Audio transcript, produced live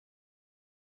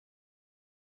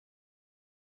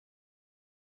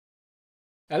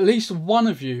At least one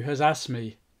of you has asked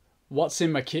me what's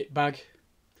in my kit bag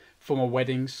for my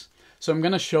weddings. So I'm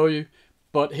going to show you,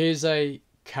 but here's a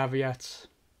caveat.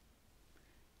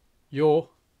 Your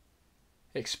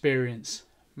experience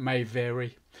may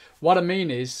vary. What I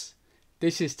mean is,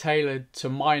 this is tailored to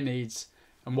my needs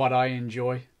and what I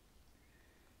enjoy.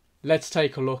 Let's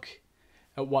take a look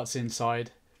at what's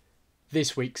inside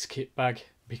this week's kit bag,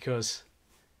 because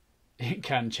it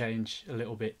can change a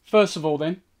little bit. First of all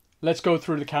then, let's go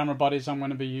through the camera bodies I'm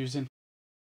going to be using.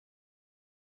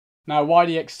 Now, why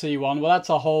the X-T1? Well, that's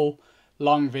a whole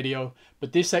long video,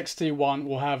 but this X-T1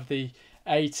 will have the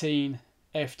 18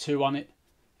 f2 on it.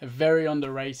 A very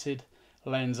underrated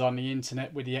lens on the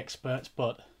internet with the experts,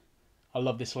 but I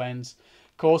love this lens.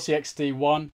 Of course, the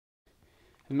X-T1,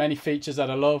 and many features that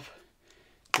I love.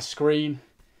 The screen,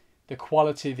 the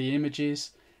quality of the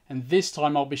images, and this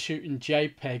time I'll be shooting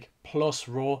JPEG plus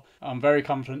RAW. I'm very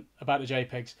confident about the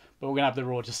JPEGs, but we're going to have the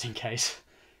RAW just in case.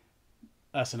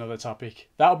 That's another topic.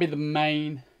 That'll be the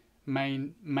main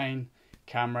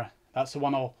camera. That's the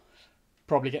one I'll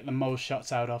probably get the most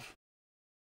shots out of.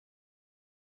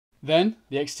 Then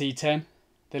the X-T10,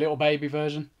 the little baby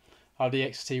version of the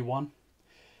X-T1.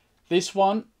 This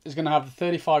one is going to have the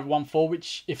 35-1.4,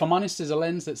 which, if I'm honest, is a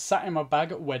lens that sat in my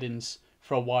bag at weddings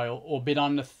for a while, or been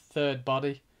on the third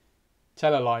body.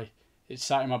 Tell a lie, it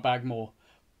sat in my bag more,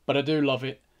 but I do love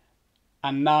it,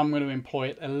 and now I'm going to employ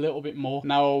it a little bit more.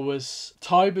 Now, I was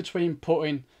tied between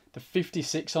putting the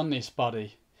 56 on this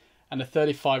body and the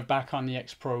 35 back on the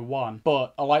X-Pro 1,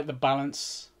 but I like the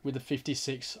balance with the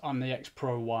 56 on the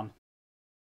X-Pro 1.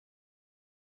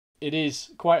 It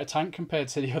is quite a tank compared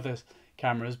to the other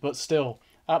cameras, but still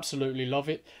absolutely love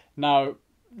it. Now,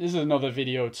 this is another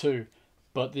video too,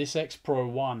 but this X-Pro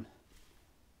 1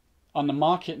 on the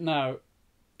market now,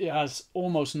 it has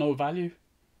almost no value,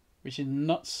 which is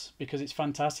nuts because it's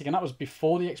fantastic. And that was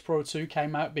before the X-Pro 2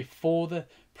 came out, before the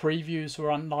previews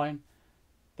were online.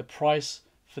 The price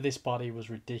for this body was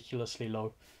ridiculously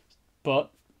low,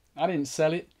 but I didn't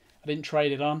sell it, I didn't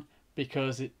trade it on,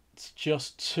 because it's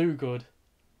just too good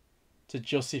to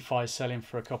justify selling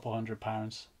for a couple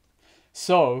 £100.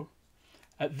 So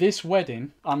at this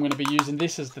wedding, I'm going to be using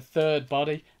this as the third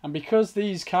body, and because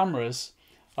these cameras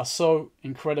are so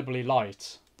incredibly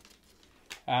light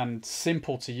and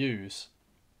simple to use,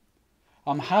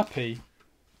 I'm happy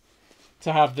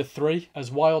to have the three,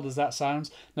 as wild as that sounds.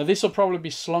 Now, this will probably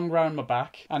be slung around my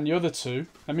back, and the other two,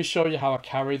 let me show you how I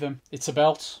carry them. It's a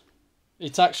belt.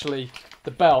 It's actually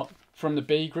the belt from the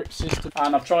B grip system,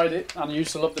 and I've tried it and I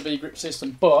used to love the B grip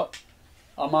system, but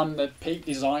I'm on the Peak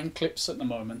Design clips at the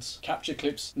moment, capture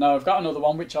clips. Now, I've got another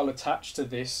one which I'll attach to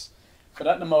this, but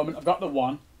at the moment I've got the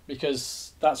one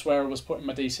because that's where I was putting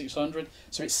my D600,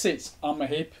 so it sits on my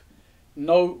hip,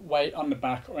 no weight on the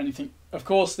back or anything. Of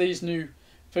course, these new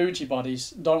Fuji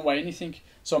bodies don't weigh anything,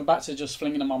 so I'm back to just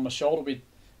flinging them on my shoulder with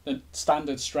the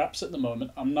standard straps at the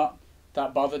moment. I'm not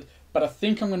that bothered, but I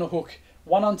think I'm going to hook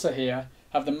one onto here,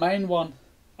 have the main one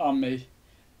on me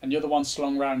and the other one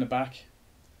slung around the back.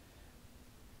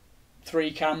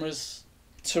 3 cameras,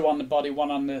 2 on the body, 1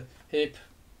 on the hip.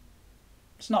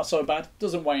 It's not so bad,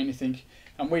 doesn't weigh anything,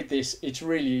 and with this it's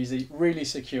really easy, really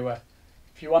secure.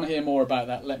 If you want to hear more about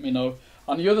that, let me know.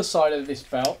 On the other side of this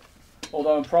belt,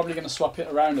 although I'm probably going to swap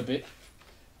it around a bit,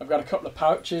 I've got a couple of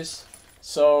pouches.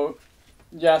 So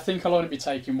yeah, I think I'll only be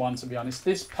taking one, to be honest.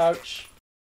 This pouch,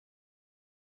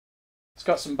 it's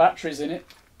got some batteries in it,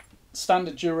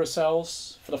 standard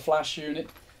Duracells for the flash unit.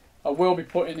 I will be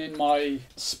putting in my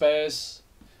spares.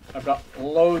 I've got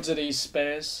loads of these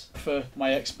spares for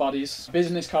my X bodies.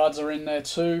 Business cards are in there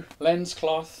too, lens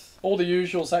cloth, all the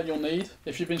usuals that you'll need.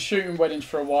 If you've been shooting weddings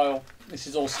for a while, this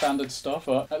is all standard stuff,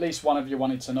 but at least one of you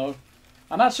wanted to know.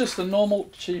 And that's just a normal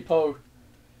cheapo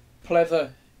pleather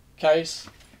case,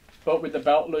 but with the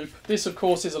belt loop. This, of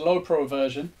course, is a low pro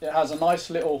version. It has a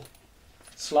nice little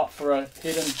slot for a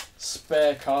hidden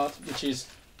spare card, which is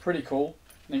pretty cool.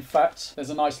 And in fact, there's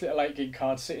a nice little 8GB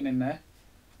card sitting in there,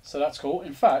 so that's cool.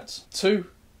 In fact, 2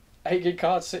 8GB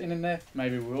cards sitting in there.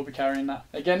 Maybe we will be carrying that.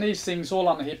 Again, these things all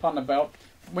on the hip, on the belt.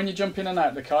 When you jump in and out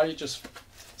of the car, you just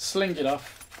sling it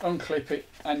off, unclip it,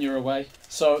 and you're away.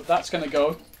 So that's going to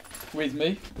go with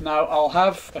me. Now, I'll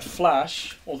have a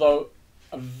flash, although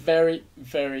a very,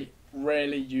 very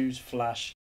rarely used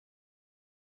flash.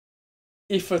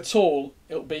 If at all,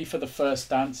 it'll be for the first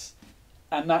dance,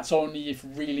 and that's only if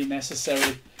really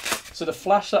necessary. So the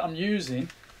flash that I'm using,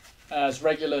 as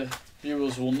regular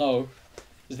viewers will know,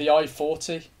 is the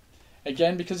i40.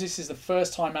 Again, because this is the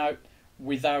first time out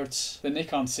without the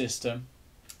Nikon system,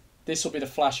 this will be the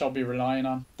flash I'll be relying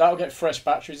on. That'll get fresh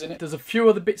batteries in it. There's a few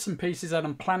other bits and pieces that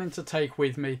I'm planning to take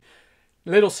with me,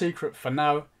 Little secret for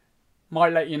now,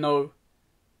 might let you know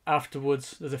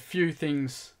afterwards. There's a few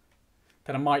things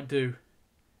that I might do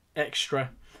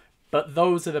extra, but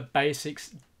those are the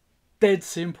basics. Dead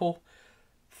simple.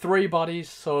 3 bodies,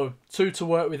 so 2 to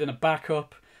work with and a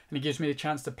backup, and it gives me the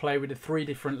chance to play with the 3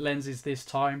 different lenses this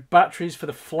time. Batteries for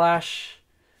the flash,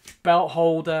 belt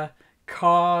holder,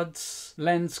 cards,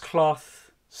 lens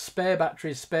cloth, spare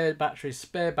batteries, spare batteries,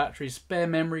 spare batteries, spare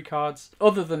memory cards.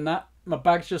 Other than that, my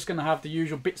bag's just going to have the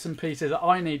usual bits and pieces that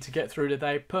I need to get through the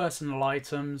day. Personal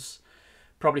items,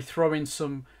 probably throw in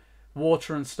some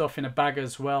water and stuff in a bag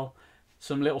as well,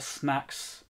 some little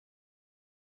snacks.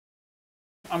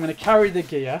 I'm going to carry the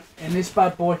gear in this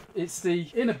bad boy. It's the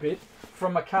inner bit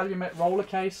from my Calumet roller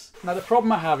case. Now the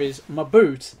problem I have is my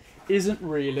boot isn't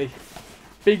really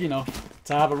big enough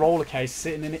to have a roller case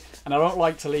sitting in it, and I don't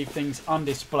like to leave things on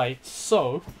display.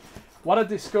 So what I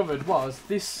discovered was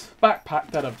this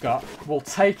backpack that I've got will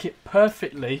take it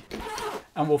perfectly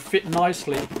and will fit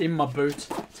nicely in my boot,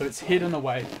 so it's hidden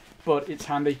away, but it's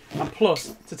handy. And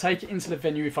plus, to take it into the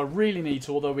venue if I really need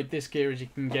to, although with this gear, as you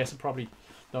can guess, I probably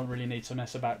don't really need to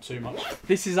mess about too much.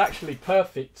 This is actually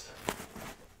perfect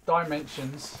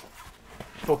dimensions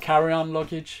for carry-on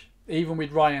luggage, even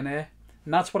with Ryanair.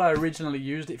 And that's what I originally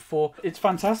used it for. It's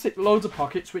fantastic. Loads of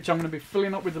pockets, which I'm going to be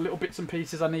filling up with the little bits and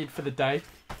pieces I need for the day.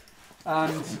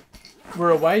 And we're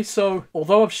away. So,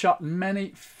 although I've shot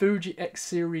many Fuji X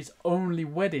series only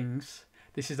weddings,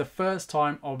 this is the first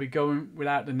time I'll be going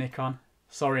without the Nikon.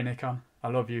 Sorry, Nikon. I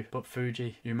love you, but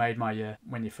Fuji, you made my year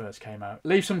when you first came out.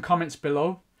 Leave some comments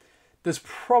below. There's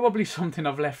probably something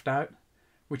I've left out,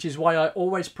 which is why I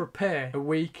always prepare a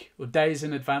week or days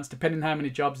in advance, depending how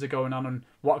many jobs are going on and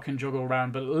what I can juggle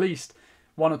around, but at least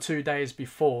 1 or 2 days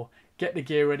before. Get the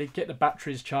gear ready, get the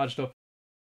batteries charged up.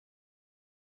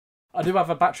 I do have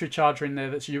a battery charger in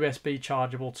there that's USB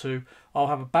chargeable too. I'll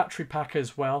have a battery pack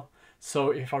as well.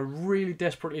 So if I really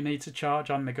desperately need to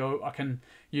charge on the go, I can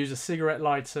use a cigarette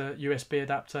lighter USB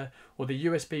adapter or the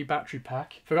USB battery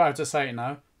pack. Forgot how to say it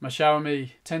now. My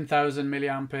Xiaomi 10,000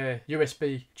 milliampere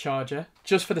USB charger.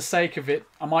 Just for the sake of it,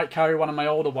 I might carry one of my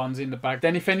older ones in the bag.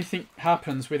 Then if anything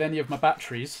happens with any of my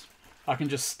batteries, I can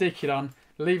just stick it on,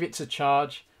 leave it to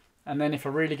charge, and then if I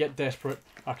really get desperate,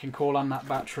 I can call on that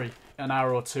battery an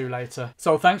hour or 2 later.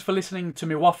 So thanks for listening to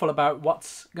me waffle about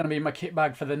what's going to be in my kit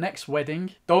bag for the next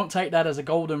wedding. Don't take that as a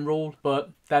golden rule, but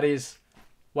that is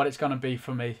what it's going to be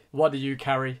for me. What do you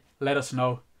carry? Let us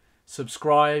know.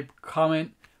 Subscribe,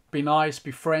 comment, be nice,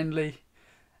 be friendly,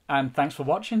 and thanks for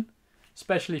watching.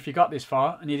 Especially if you got this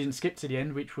far and you didn't skip to the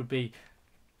end, which would be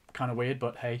kind of weird,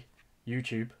 but hey,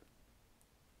 YouTube.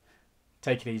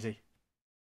 Take it easy.